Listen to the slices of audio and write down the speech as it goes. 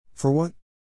For what?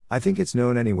 I think it's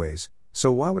known anyways,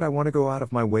 so why would I want to go out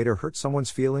of my way to hurt someone's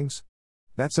feelings?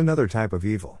 That's another type of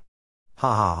evil.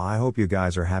 Haha, I hope you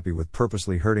guys are happy with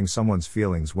purposely hurting someone's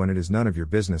feelings when it is none of your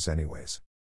business anyways.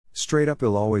 Straight up,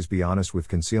 I'll always be honest with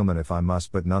concealment if I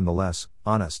must, but nonetheless,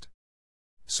 honest.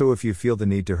 So if you feel the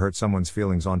need to hurt someone's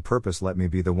feelings on purpose, let me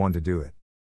be the one to do it.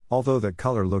 Although that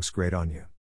color looks great on you.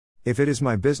 If it is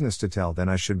my business to tell, then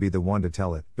I should be the one to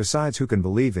tell it, besides who can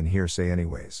believe in hearsay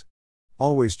anyways?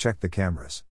 Always check the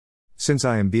cameras. Since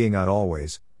I am being out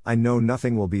always, I know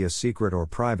nothing will be a secret or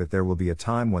private. There will be a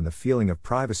time when the feeling of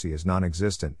privacy is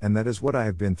non-existent, and that is what I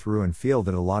have been through and feel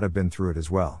that a lot have been through it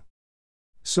as well.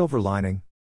 Silver lining.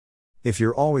 If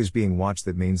you're always being watched,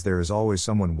 that means there is always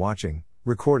someone watching,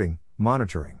 recording,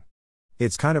 monitoring.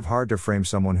 It's kind of hard to frame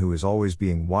someone who is always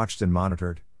being watched and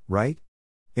monitored, right?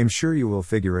 I'm sure you will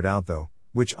figure it out though,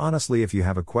 which honestly, if you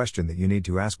have a question that you need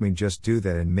to ask me, just do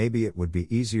that and maybe it would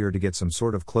be easier to get some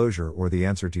sort of closure or the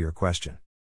answer to your question.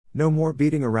 No more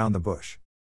beating around the bush.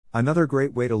 Another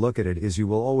great way to look at it is you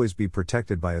will always be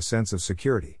protected by a sense of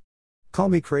security. Call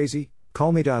me crazy,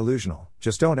 call me delusional,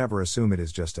 just don't ever assume it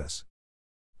is just us.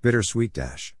 Bittersweet.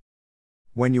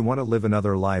 When you want to live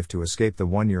another life to escape the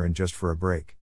one you're in just for a break.